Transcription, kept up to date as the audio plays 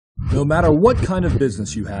No matter what kind of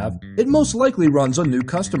business you have, it most likely runs on new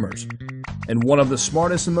customers. And one of the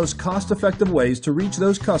smartest and most cost-effective ways to reach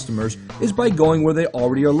those customers is by going where they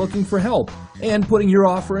already are looking for help and putting your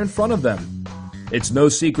offer in front of them. It's no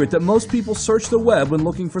secret that most people search the web when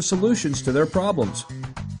looking for solutions to their problems.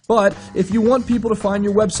 But if you want people to find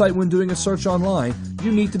your website when doing a search online,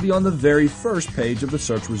 you need to be on the very first page of the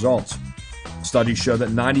search results. Studies show that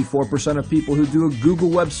 94% of people who do a Google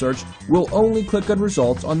web search will only click on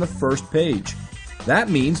results on the first page. That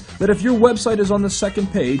means that if your website is on the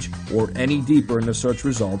second page or any deeper in the search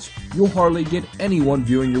results, you'll hardly get anyone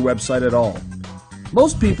viewing your website at all.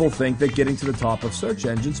 Most people think that getting to the top of search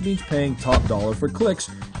engines means paying top dollar for clicks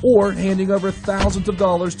or handing over thousands of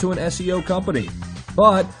dollars to an SEO company.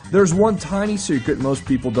 But there's one tiny secret most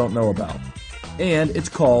people don't know about, and it's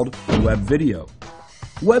called web video.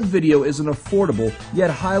 Web video is an affordable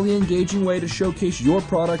yet highly engaging way to showcase your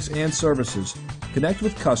products and services, connect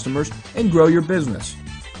with customers, and grow your business.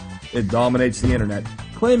 It dominates the internet,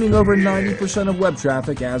 claiming over 90% of web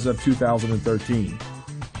traffic as of 2013.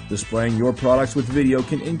 Displaying your products with video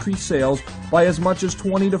can increase sales by as much as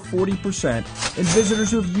 20 to 40%, and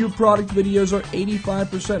visitors who view product videos are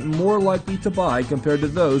 85% more likely to buy compared to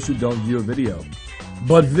those who don't view a video.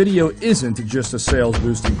 But video isn't just a sales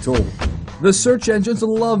boosting tool. The search engines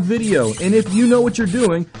love video, and if you know what you're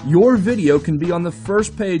doing, your video can be on the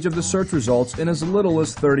first page of the search results in as little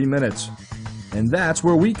as 30 minutes. And that's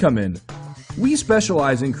where we come in. We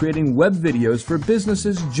specialize in creating web videos for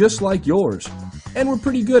businesses just like yours, and we're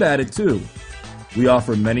pretty good at it too. We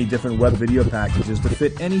offer many different web video packages to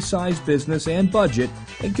fit any size business and budget,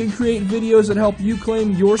 and can create videos that help you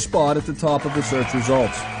claim your spot at the top of the search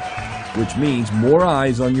results, which means more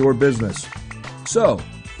eyes on your business. So,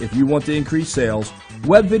 if you want to increase sales,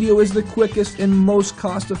 web video is the quickest and most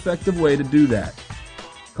cost-effective way to do that.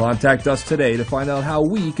 Contact us today to find out how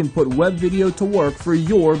we can put web video to work for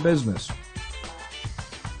your business.